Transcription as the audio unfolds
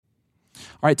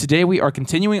All right, today we are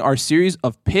continuing our series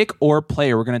of pick or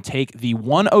player. We're going to take the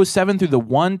 107 through the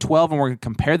 112, and we're going to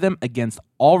compare them against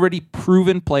already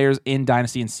proven players in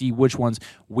Dynasty and see which ones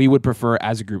we would prefer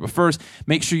as a group. But first,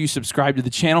 make sure you subscribe to the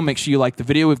channel. Make sure you like the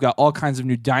video. We've got all kinds of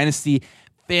new Dynasty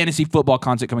fantasy football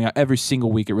content coming out every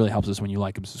single week. It really helps us when you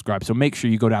like and subscribe. So make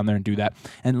sure you go down there and do that.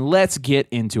 And let's get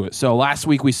into it. So last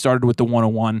week we started with the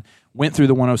 101, went through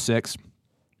the 106.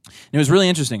 And it was really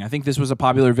interesting. I think this was a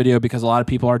popular video because a lot of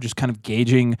people are just kind of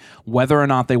gauging whether or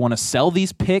not they want to sell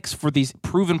these picks for these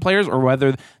proven players or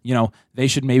whether, they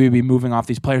should maybe be moving off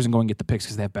these players and go and get the picks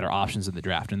because they have better options in the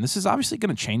draft. And this is obviously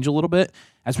going to change a little bit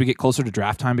as we get closer to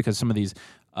draft time because some of these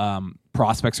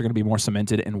prospects are going to be more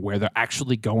cemented in where they're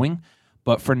actually going.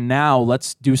 But for now,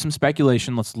 let's do some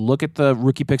speculation. Let's look at the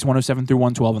rookie picks 107 through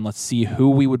 112, and let's see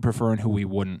who we would prefer and who we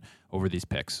wouldn't over these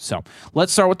picks. So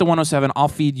let's start with the 107. I'll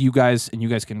feed you guys, and you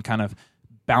guys can kind of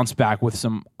bounce back with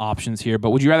some options here.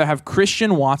 But would you rather have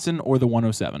Christian Watson or the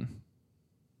 107?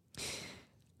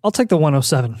 I'll take the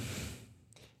 107.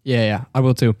 Yeah, I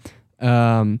will too.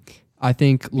 I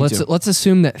think let's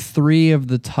assume that 3 of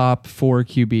the top 4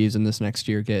 QBs in this next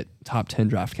year get top 10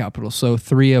 draft capital. So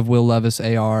 3 of Will Levis,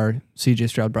 AR, CJ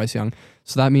Stroud, Bryce Young.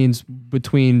 So that means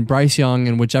between Bryce Young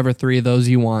and whichever 3 of those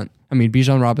you want,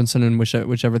 Bijan Robinson and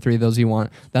whichever 3 of those you want,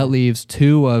 that leaves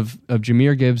 2 of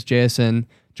Jahmyr Gibbs, JSN,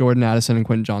 Jordan Addison, and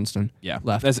Quentin Johnston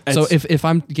left. So if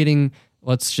I'm getting,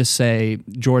 let's just say,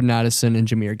 Jordan Addison and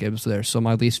Jahmyr Gibbs there, so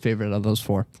my least favorite of those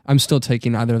 4, I'm still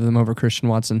taking either of them over Christian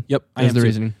Watson. Yep, is the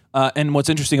reasoning. And what's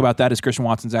interesting about that is Christian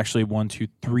Watson's actually 1, 2,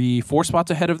 3, 4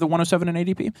 spots ahead of the 107 in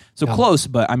ADP. So close,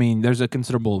 but there's a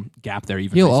considerable gap there.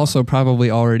 Even he'll also probably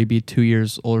already be 2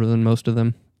 years older than most of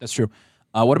them. That's true.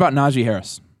 What about Najee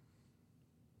Harris?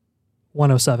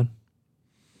 107.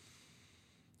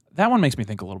 That one makes me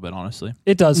think a little bit, honestly.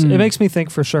 It does. It makes me think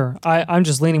for sure. I'm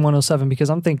just leaning 107 because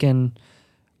I'm thinking,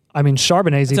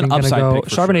 Charbonnet's even going to go.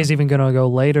 Charbonnet's even going to go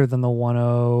later than the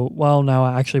 10. Well, no,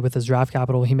 actually, with his draft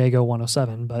capital, he may go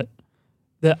 107. But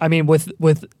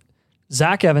with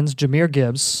Zach Evans, Jahmyr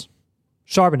Gibbs,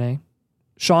 Charbonnet,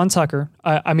 Sean Tucker.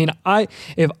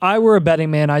 If I were a betting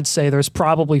man, I'd say there's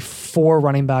probably 4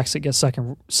 running backs that get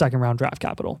second round draft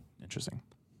capital. Interesting.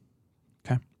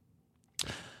 Okay.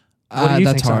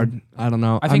 That's hard. I don't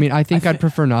know. I think I'd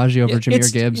prefer Najee over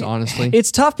Jahmyr Gibbs, honestly.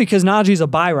 It's tough because Najee's a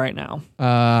buy right now.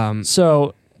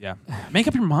 Yeah. Make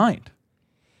up your mind.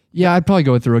 Yeah, I'd probably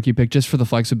go with the rookie pick just for the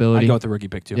flexibility. I'd go with the rookie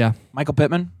pick too. Yeah. Michael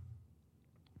Pittman?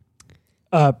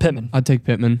 Pittman. I'd take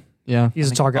Pittman. Yeah.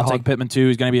 He's a target hog. I'll take Pittman too.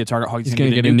 He's going to be a target hog. He's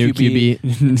going to get a new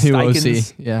QB, new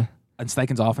OC. Yeah. And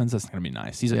Steichen's offense, that's going to be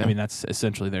nice. That's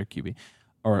essentially their QB.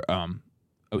 Or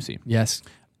OC. Yes.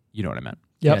 You know what I meant.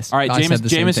 Yep. Yes. All right,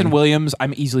 Jameson Williams.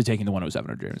 I'm easily taking the 107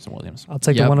 or Jameson Williams. I'll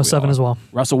take the 107 as well.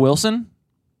 Russell Wilson,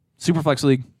 Superflex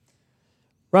League.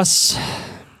 Russ.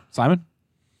 Simon?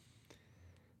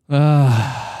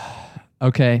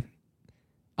 Okay.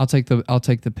 I'll take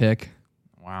the pick.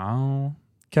 Wow.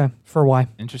 Okay. For why?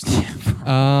 Interesting.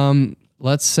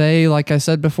 Let's say, like I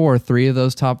said before, 3 of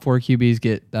those top 4 QBs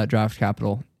get that draft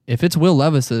capital. If it's Will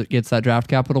Levis that gets that draft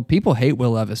capital, people hate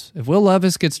Will Levis. If Will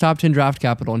Levis gets top 10 draft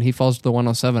capital and he falls to the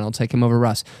 107, I'll take him over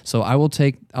Russ. So I'll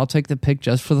take the pick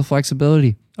just for the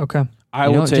flexibility. Okay.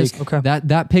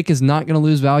 That pick is not going to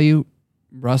lose value.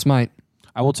 Russ might.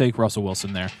 I will take Russell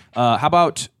Wilson there. How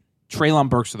about Treylon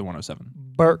Burks to the 107?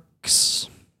 Burks.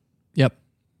 Yep.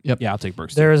 Yeah, I'll take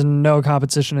Burks. There is no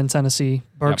competition in Tennessee.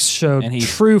 Burks showed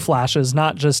true flashes,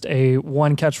 not just a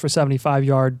 1 catch for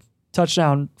 75-yard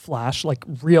touchdown flash, like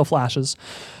real flashes.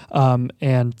 I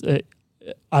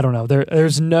don't know.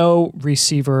 There's no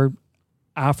receiver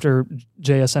after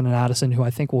JSN and Addison who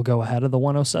I think will go ahead of the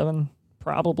 107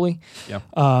 probably. Yeah.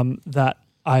 That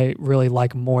I really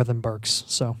like more than Burks.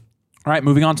 So. All right,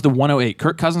 moving on to the 108.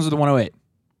 Kirk Cousins or the 108?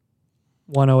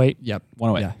 108. Yep,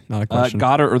 108. Yeah, not a question.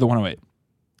 Goddard or the 108?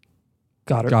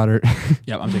 Goddard.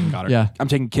 Yeah, I'm taking Goddard. Yeah. I'm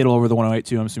taking Kittle over the 108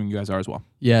 too. I'm assuming you guys are as well.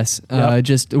 Yes.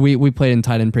 We played in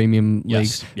tight end premium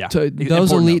leagues. Yeah.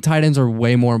 Those elite tight ends are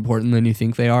way more important than you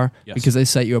think they are because they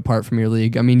set you apart from your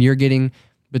league. You're getting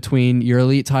between your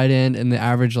elite tight end and the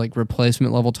average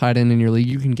replacement level tight end in your league,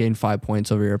 you can gain 5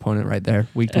 points over your opponent right there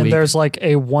week to week. And there's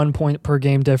a 1 point per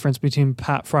game difference between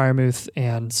Pat Freiermuth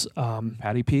and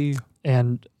Patty P.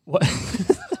 And what?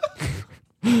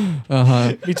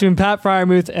 Between Pat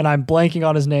Freiermuth and I'm blanking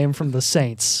on his name from the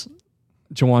Saints.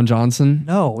 Jawan Johnson?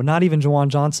 No, not even Jawan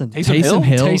Johnson. Taysom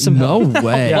Hill? Taysom Hill. No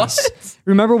way. Yes.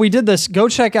 Remember we did this. Go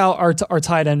check out our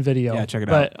tight end video. Yeah, check it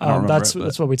out. But that's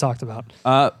what we talked about.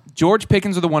 George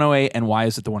Pickens or the 108, and why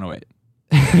is it the 108?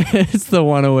 It's the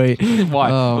 108.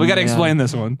 Why? We got to explain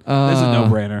this one. This is a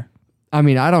no-brainer. I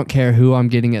mean, I don't care who I'm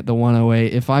getting at the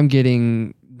 108. If I'm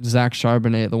getting Zach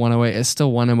Charbonnet at the 108, I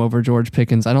still want him over George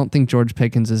Pickens. I don't think George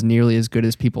Pickens is nearly as good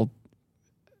as people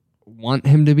want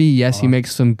him to be. Yes, he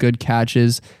makes some good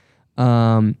catches.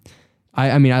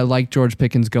 I mean, I like George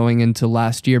Pickens going into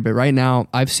last year, but right now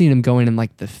I've seen him going in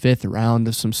like the 5th round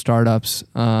of some startups.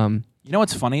 You know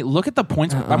what's funny? Look at the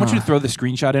points. I want you to throw the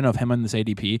screenshot in of him in this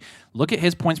ADP. Look at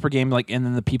his points per game, like, and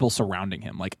then the people surrounding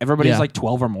him. Like everybody's like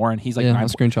 12 or more, and he's like 9. I'll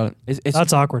screenshot it.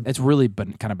 That's awkward. It's really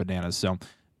kind of bananas. So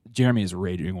Jeremy is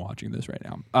raging watching this right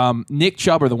now. Nick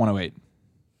Chubb or the 108?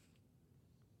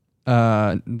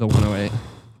 The 108.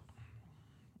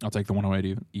 I'll take the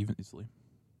 108 even easily.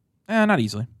 Not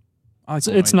easily.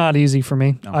 It's not easy for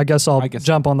me. No. I guess I'll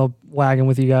jump on the wagon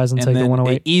with you guys and take the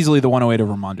 108. Easily the 108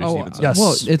 over Ramondre Stevenson. Yes.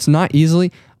 Well, it's not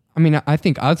easily. I mean, I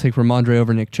think I'll take Ramondre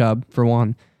over Nick Chubb for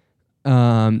one.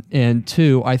 And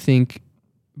two, I think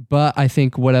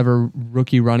whatever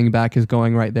rookie running back is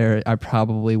going right there, I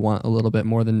probably want a little bit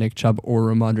more than Nick Chubb or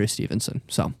Ramondre Stevenson.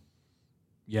 So,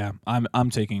 yeah, I'm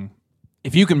taking.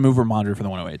 If you can move Ramondre for the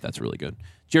 108, that's really good.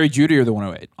 Jerry Jeudy or the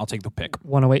 108? I'll take the pick.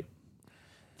 108.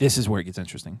 This is where it gets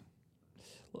interesting.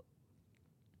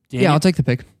 I'll take the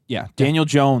pick. Yeah, Daniel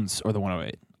Jones or the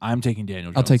 108. I'm taking Daniel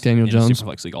Jones. I'll take Daniel Jones.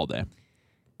 Superflex League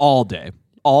all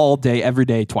day, every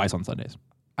day, twice on Sundays.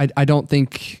 I don't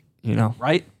think,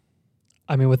 right?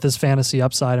 I mean, with his fantasy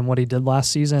upside and what he did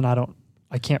last season,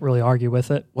 I can't really argue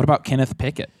with it. What about Kenneth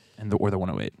Pickett or the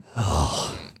 108?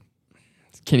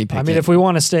 Kenny Pickett. I mean, if we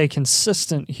want to stay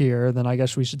consistent here, then I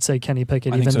guess we should say Kenny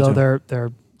Pickett, even though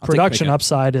their production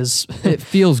upside is it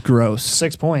feels gross.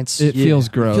 6 points. It feels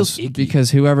gross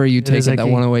because whoever you take at that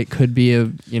 108 could be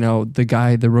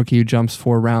the rookie who jumps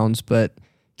 4 rounds, but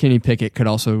Kenny Pickett could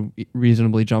also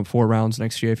reasonably jump 4 rounds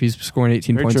next year if he's scoring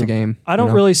 18 points a game. I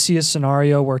don't really see a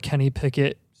scenario where Kenny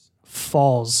Pickett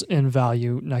falls in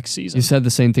value next season. You said the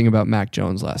same thing about Mac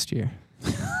Jones last year.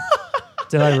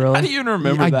 Did I really? How do you even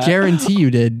remember that? I guarantee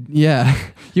you did. Yeah.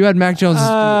 You had Mac Jones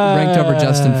ranked over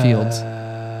Justin Fields.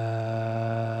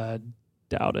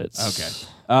 Doubt it.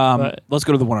 Okay. Let's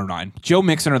go to the 109. Joe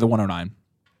Mixon or the 109?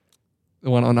 The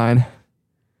 109.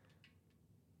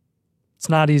 It's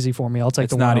not easy for me. I'll take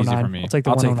the 109. It's not easy for me. I'll take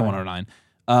the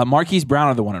 109. Marquise Brown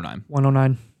or the 109?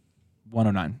 109.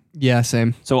 109. Yeah,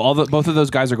 same. So both of those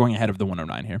guys are going ahead of the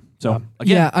 109 here. So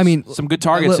again, I mean, some good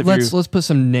targets. Let's put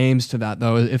some names to that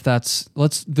though. If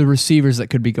the receivers that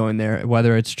could be going there,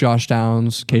 whether it's Josh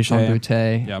Downs, Kayshon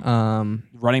Boutte,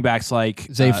 running backs like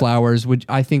Zay Flowers.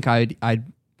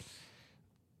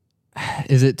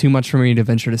 Is it too much for me to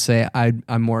venture to say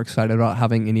I'm more excited about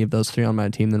having any of those 3 on my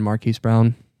team than Marquise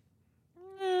Brown?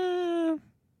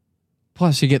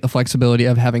 Plus, you get the flexibility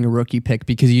of having a rookie pick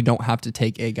because you don't have to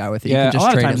take a guy with it. You can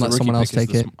just trade it and let someone else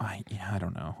take it. I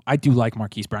don't know. I do like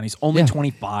Marquise Brown. He's only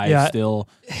 25 still.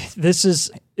 There's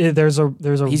a he's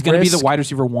going to be the wide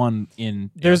receiver 1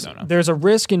 in Arizona. There's a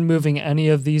risk in moving any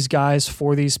of these guys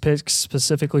for these picks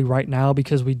specifically right now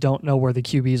because we don't know where the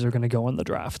QBs are going to go in the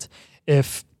draft.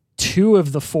 If 2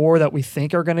 of the 4 that we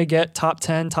think are going to get top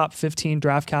 10, top 15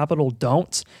 draft capital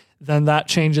don't, then that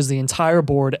changes the entire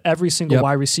board. Every single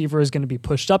wide receiver is going to be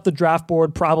pushed up the draft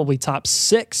board, probably top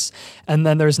 6, and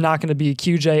then there's not going to be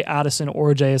QJ, Addison,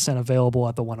 or JSN available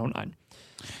at the 109.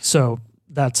 So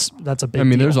that's a big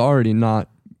deal. There's already not.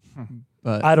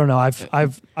 But I don't know.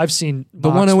 I've seen the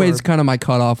 108 is kind of my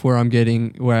cutoff where I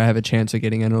have a chance of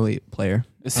getting an elite player.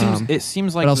 It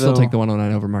seems like, but I'll still take the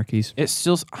 109 over Marquise.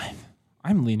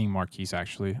 I'm leaning Marquise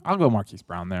actually. I'll go Marquise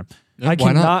Brown there. I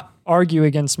cannot argue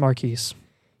against Marquise.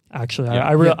 Actually,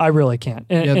 I really can't.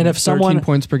 And if someone 13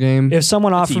 points per game, if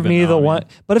someone offered me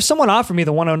if someone offered me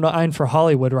the 109 for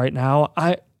Hollywood right now,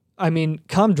 I mean,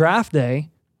 come draft day,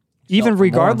 even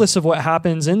regardless of what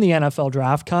happens in the NFL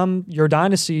draft, come your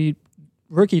dynasty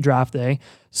rookie draft day,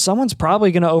 someone's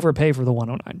probably going to overpay for the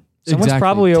 109. Someone's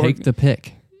probably take the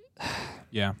pick.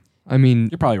 Yeah. I mean,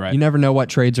 you're probably right. You never know what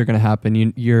trades are going to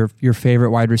happen. Your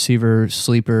favorite wide receiver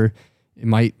sleeper,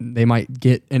 they might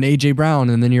get an AJ Brown,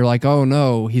 and then you're like, oh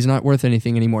no, he's not worth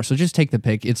anything anymore. So just take the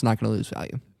pick. It's not going to lose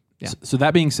value. Yeah. So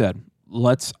that being said,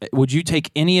 would you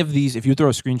take any of these? If you throw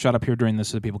a screenshot up here during this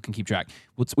so that people can keep track,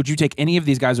 would you take any of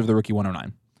these guys over the rookie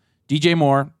 109? DJ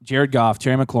Moore, Jared Goff,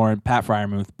 Terry McLaurin, Pat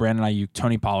Freiermuth, Brandon Ayuk,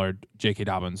 Tony Pollard, J.K.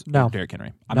 Dobbins, or Derrick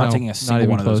Henry. I'm not taking a single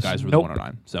one of those guys over the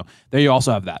 109. So there you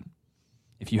also have that.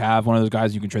 If you have one of those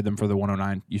guys, you can trade them for the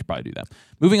 109. You should probably do that.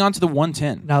 Moving on to the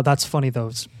 110. Now that's funny though.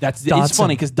 It's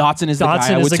funny because Dotson is the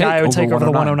guy I would take over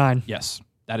the 109. Yes,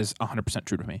 that is 100%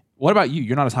 true to me. What about you?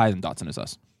 You're not as high as Dotson as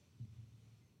us.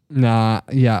 Nah,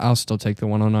 yeah, I'll still take the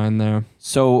 109 there.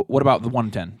 So what about the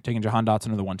 110? Taking Jahan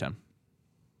Dotson or the 110?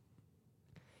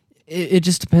 It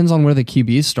just depends on where the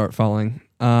QBs start falling.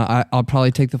 I'll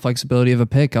probably take the flexibility of a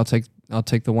pick. I'll take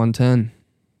the 110.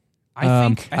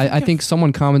 I think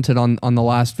someone commented on the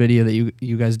last video that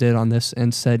you guys did on this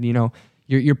and said,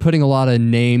 you're putting a lot of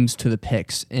names to the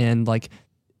picks and like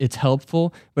it's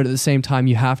helpful, but at the same time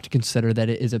you have to consider that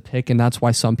it is a pick, and that's why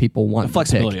some people want the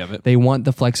flexibility of it. They want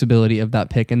the flexibility of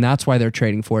that pick, and that's why they're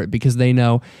trading for it, because they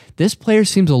know this player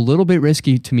seems a little bit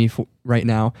risky to me right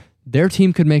now. Their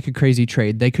team could make a crazy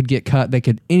trade. They could get cut.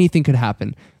 Anything could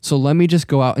happen. So let me just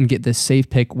go out and get this safe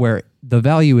pick where the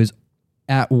value is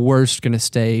at worst going to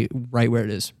stay right where it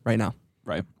is right now.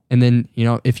 Right. And then,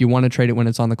 if you want to trade it when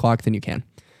it's on the clock, then you can.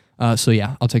 So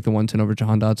yeah, I'll take the 110 over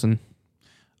Jahan Dotson.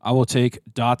 I will take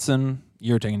Dotson.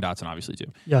 You're taking Dotson, obviously,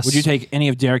 too. Yes. Would you take any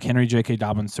of Derrick Henry, J.K.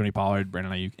 Dobbins, Tony Pollard,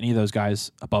 Brandon Ayuk, any of those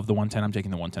guys above the 110? I'm taking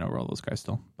the 110 over all those guys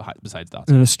still, besides Dotson.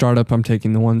 In a startup, I'm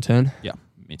taking the 110. Yeah,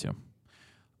 me too.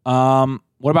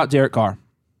 What about Derek Carr?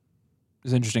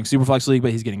 It's interesting. Superflex league,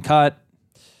 but he's getting cut.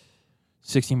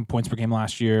 16 points per game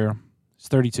last year. It's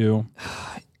 32.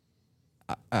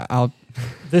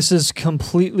 This is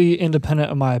completely independent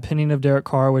of my opinion of Derek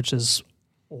Carr, which is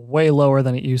way lower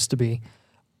than it used to be.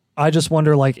 I just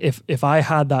wonder, like, if I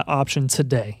had that option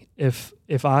today, if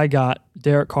I got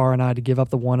Derek Carr and I had to give up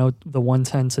the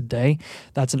 110 today,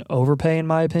 that's an overpay in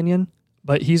my opinion.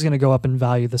 But he's going to go up in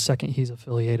value the second he's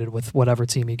affiliated with whatever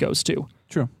team he goes to.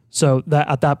 True. So that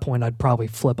at that point, I'd probably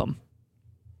flip him.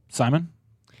 Simon?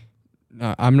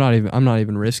 No, I'm not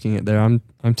even risking it there. I'm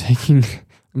taking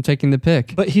the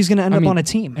pick. But he's going to end up on a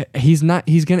team. He's not.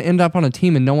 He's going to end up on a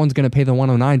team, and no one's going to pay the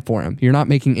 109 for him. You're not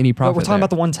making any profit. But we're talking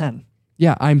about the 110.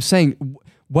 Yeah, I'm saying,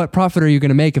 what profit are you going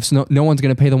to make if no one's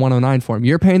going to pay the 109 for him?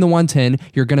 You're paying the 110.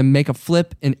 You're going to make a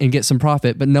flip and get some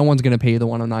profit, but no one's going to pay you the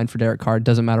 109 for Derek Carr. It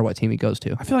doesn't matter what team he goes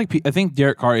to. I think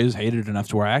Derek Carr is hated enough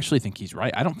to where I actually think he's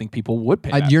right. I don't think people would pay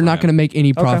that You're not going to make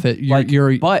any profit.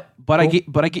 Okay. But I get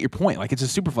your point. Like, it's a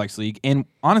super flex league, and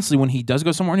honestly, when he does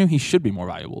go somewhere new, he should be more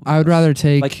valuable. I would rather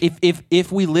take, like,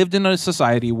 if we lived in a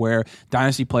society where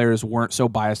dynasty players weren't so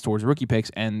biased towards rookie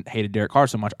picks and hated Derek Carr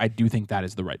so much, I do think that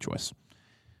is the right choice.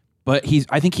 But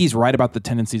I think he's right about the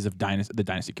tendencies of the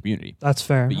dynasty community. That's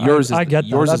fair. But yours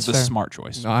is the fair. smart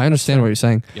choice. No, I understand what you're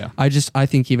saying. Yeah. I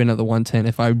think even at the 110,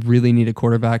 if I really need a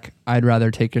quarterback, I'd rather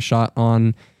take a shot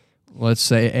on, let's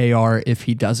say, AR if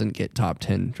he doesn't get top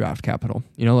 10 draft capital.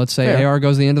 Let's say fair. AR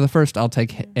goes the end of the first. I'll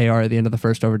take AR at the end of the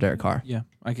first over Derek Carr. Yeah,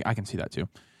 I can see that too.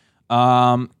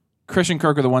 Christian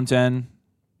Kirk or the 110.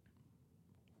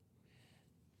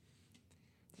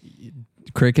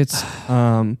 Crickets.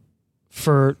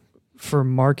 For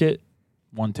market,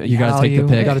 110. You got to take the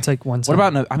pick. You got to take 110. What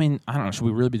about? I don't know. Should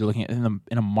we really be looking at in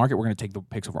a market? We're going to take the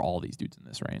picks over all these dudes in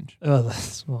this range.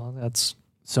 That's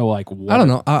so like. What? I don't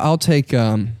know. I'll take.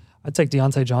 I'd take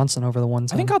Deontay Johnson over the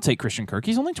 110. I think I'll take Christian Kirk.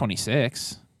 He's only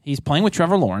 26. He's playing with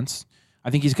Trevor Lawrence. I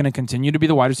think he's going to continue to be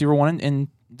the wide receiver one, and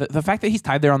the fact that he's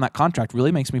tied there on that contract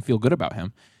really makes me feel good about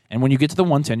him. And when you get to the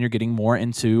 110, you're getting more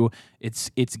into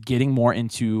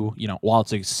while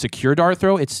it's a secure dart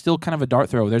throw, it's still kind of a dart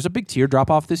throw. There's a big tier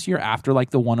drop off this year after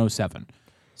like the 107.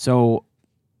 So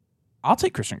I'll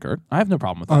take Christian Kirk. I have no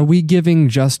problem with that. Are we giving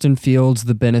Justin Fields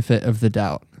the benefit of the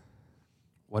doubt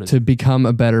to become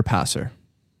a better passer?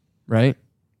 Right?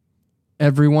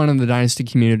 Everyone in the dynasty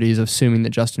community is assuming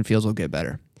that Justin Fields will get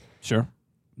better. Sure.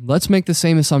 Let's make the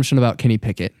same assumption about Kenny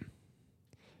Pickett.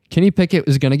 Kenny Pickett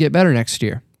is going to get better next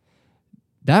year.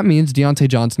 That means Deontay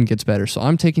Johnson gets better. So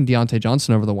I'm taking Deontay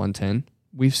Johnson over the 110.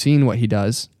 We've seen what he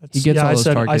does. He gets all those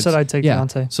targets. I said I'd take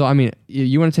Deontay. So,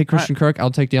 you want to take Christian Kirk? I'll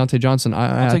take Deontay Johnson.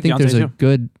 I think there's a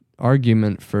good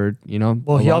argument for,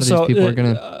 Well, he also, these people are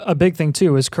going to... A big thing,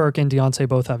 too, is Kirk and Deontay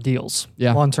both have deals.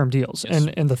 Yeah. Long-term deals. Yes.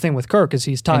 And the thing with Kirk is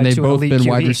he's tied to elite QB. And they've both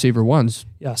been wide receiver ones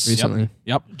recently.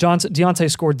 Yep. Deontay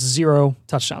scored 0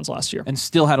 touchdowns last year. And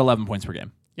still had 11 points per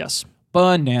game. Yes.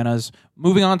 Bananas.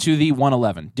 Moving on to the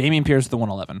 111. Dameon Pierce, the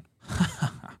 111.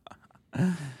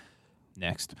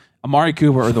 Next. Amari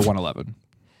Cooper or the 111.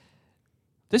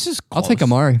 This is close. I'll take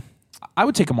Amari. I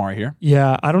would take Amari here.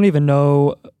 Yeah, I don't even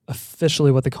know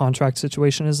officially what the contract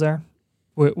situation is there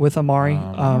with Amari.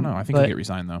 I don't know. I think he'll get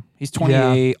re-signed, though. He's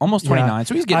 28, almost 29,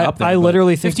 so he's getting up there. I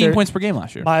literally think 15 points per game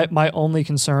last year. My only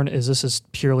concern is this is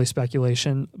purely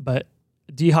speculation, but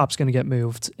D-Hop's going to get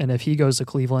moved, and if he goes to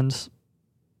Cleveland,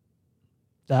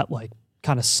 that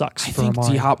kind of sucks for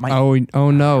Amari. D-Hop might...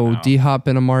 Oh no, D-Hop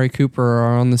and Amari Cooper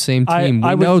are on the same team.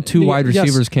 We know two wide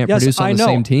receivers can't produce on the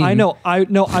same team. I know.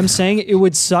 I'm saying it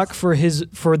would suck for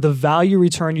the value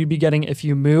return you'd be getting if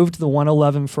you moved the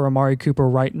 111 for Amari Cooper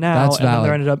right now. That's valid. Then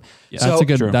there ended up. Yeah. That's a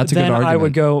good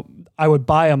argument. I I would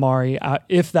buy Amari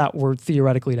if that were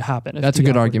theoretically to happen. That's a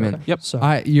good argument. Yep.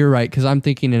 So You're right, because I'm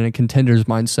thinking in a contender's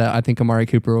mindset. I think Amari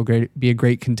Cooper will be a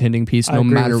great contending piece no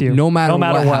matter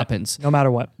what happens. No matter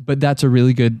what. But that's a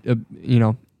really good,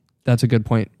 that's a good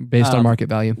point based on market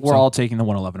value. We're all taking the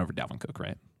 111 over Dalvin Cook,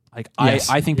 right? Like yes.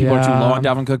 I think people are too low on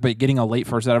Dalvin Cook, but getting a late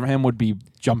first out of him would be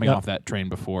jumping off that train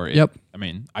before it. Yep. I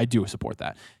mean, I do support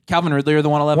that. Calvin Ridley or the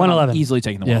 111? 111. I'm easily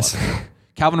taking the 111. Yes.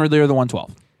 Calvin Ridley or the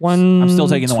 112? I'm still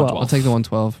taking the 112. I'll take the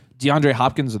 112. DeAndre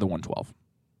Hopkins or the 112?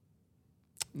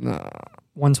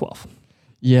 112.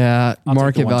 Yeah,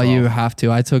 market value have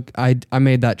to. I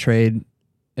made that trade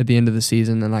at the end of the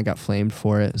season and I got flamed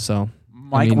for it. So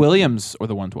Mike Williams or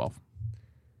the 112?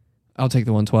 I'll take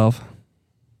the 112.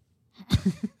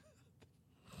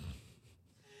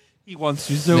 He wants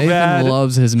you so Nathan bad.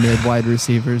 Loves his mid wide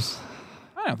receivers.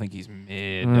 I don't think he's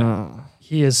mid.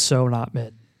 He is so not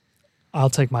mid. I'll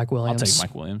take Mike Williams. I'll take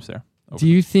Mike Williams there. Do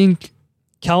you think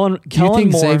Kellen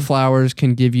Zay Flowers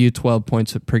can give you 12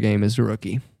 points per game as a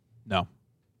rookie?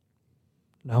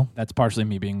 No. That's partially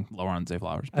me being lower on Zay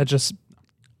Flowers.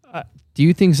 Do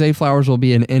you think Zay Flowers will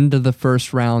be an end of the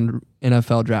first round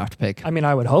NFL draft pick? I mean,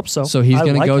 I would hope so. So he's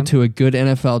going to go to a good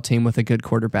NFL team with a good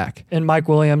quarterback. And Mike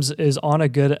Williams is on a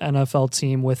good NFL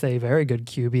team with a very good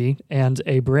QB and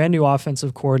a brand new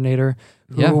offensive coordinator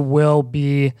who will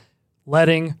be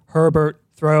letting Herbert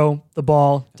throw the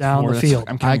ball down the field.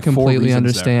 I completely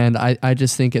understand. I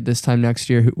just think at this time next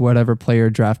year, whatever player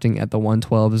drafting at the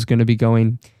 112 is going to be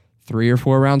going 3 or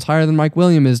 4 rounds higher than Mike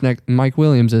Williams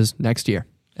is next year.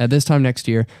 At this time next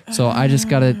year. So I just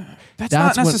got to... That's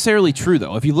not necessarily true,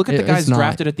 though. If you look at the guys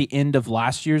drafted at the end of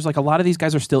last year's, like a lot of these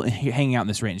guys are still hanging out in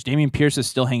this range. Dameon Pierce is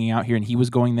still hanging out here, and he was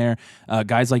going there.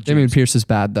 Guys like Dameon Pierce is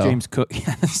bad, though. James Cook.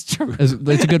 Yeah, that's true.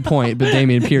 It's a good point, but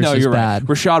Dameon Pierce is bad.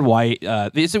 Right. Rashad White.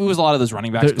 It was a lot of those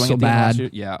running backs going so at the end last year.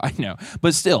 Yeah, I know.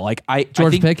 But still, like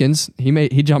George Pickens,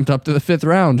 he jumped up to the 5th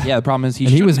round. Yeah, the problem is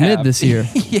he was mid this year.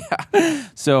 Yeah.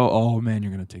 So, oh man,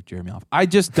 you're gonna take Jeremy off. I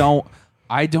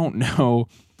don't know.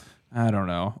 I don't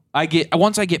know.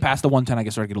 Once I get past the 110, I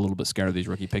start to get a little bit scared of these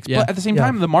rookie picks. Yeah. But at the same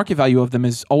time, the market value of them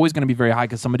is always going to be very high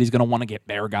because somebody's going to want to get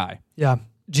their guy. Yeah.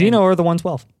 Geno or the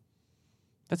 112?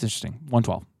 That's interesting.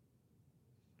 112.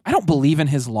 I don't believe in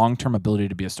his long-term ability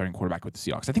to be a starting quarterback with the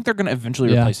Seahawks. I think they're going to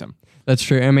eventually replace him. That's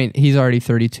true. I mean, he's already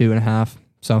 32 and a half,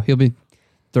 so he'll be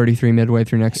 33 midway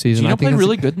through next season. Geno played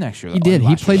really good next year. He did.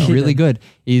 He played really good.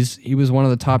 He was one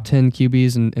of the top 10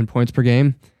 QBs in points per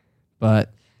game,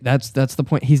 but... That's the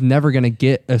point. He's never going to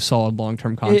get a solid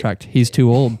long-term contract. He's too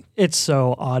old. It's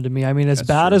so odd to me. I mean, as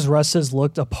bad as Russ has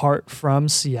looked apart from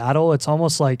Seattle, it's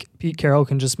almost like Pete Carroll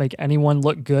can just make anyone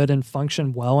look good and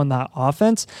function well in that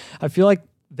offense. I feel like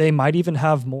they might even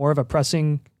have more of a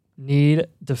pressing need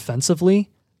defensively,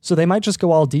 so they might just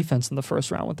go all defense in the first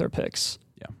round with their picks.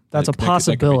 Yeah, that's a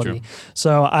possibility.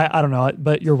 So I don't know,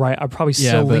 but you're right. I probably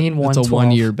still lean 112. It's a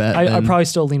 1-year bet. I probably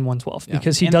still lean 112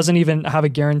 because he doesn't even have a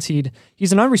guaranteed.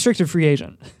 He's an unrestricted free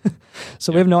agent,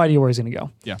 so we have no idea where he's going to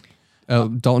go. Yeah,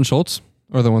 Dalton Schultz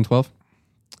or the 112.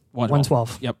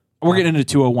 112. Yep. We're getting into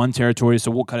 201 territory,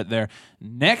 so we'll cut it there.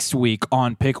 Next week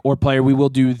on Pick or Player, we will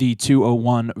do the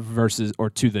 201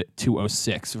 to the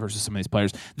 206 versus some of these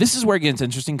players. This is where it gets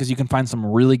interesting because you can find some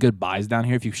really good buys down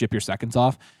here if you ship your seconds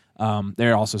off.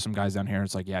 There are also some guys down here.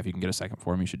 It's like, if you can get a second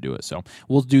for him, you should do it. So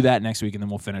we'll do that next week, and then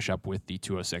we'll finish up with the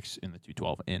 206 and the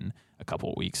 212 in a couple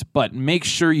of weeks. But make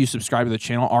sure you subscribe to the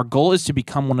channel. Our goal is to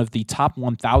become one of the top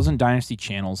 1,000 Dynasty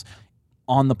channels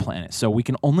on the planet. So we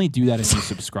can only do that if you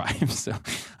subscribe. So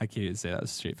I can't even say that with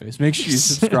a straight face. Make sure you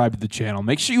subscribe to the channel.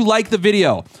 Make sure you like the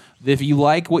video. If you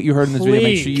like what you heard in this video,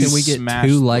 make sure you Can we get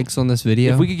 2 likes on this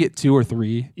video? If we could get 2 or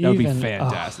 3, that would be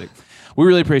fantastic. We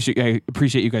really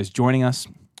appreciate you guys joining us.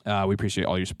 We appreciate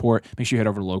all your support. Make sure you head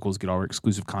over to Locals, get all our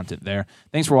exclusive content there.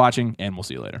 Thanks for watching, and we'll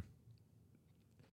see you later.